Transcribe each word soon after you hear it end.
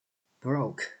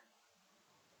Broke.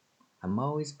 I'm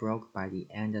always broke by the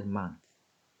end of the month.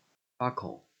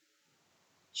 Buckle.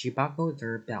 She buckled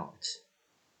her belt.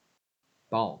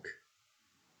 Bulk.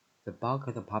 The bulk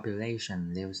of the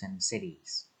population lives in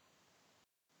cities.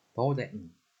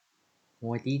 Bulletin.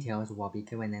 More details will be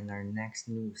given in our next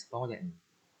news bulletin.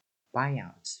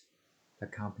 Buyout. The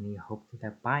company hoped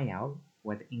the buyout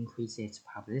would increase its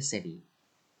publicity.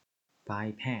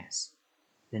 Bypass.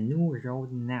 The new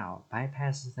road now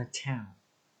bypasses the town.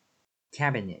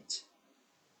 Cabinet.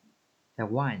 The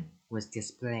wine was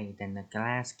displayed in a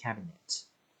glass cabinet.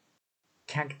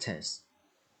 Cactus.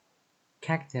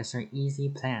 Cactus are easy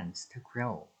plants to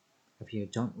grow if you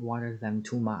don't water them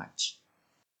too much.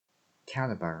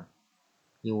 Caliber.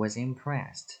 He was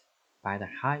impressed by the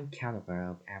high caliber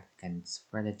of applicants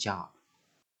for the job.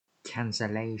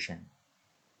 Cancellation.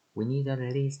 We need at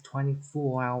least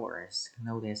 24 hours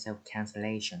notice of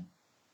cancellation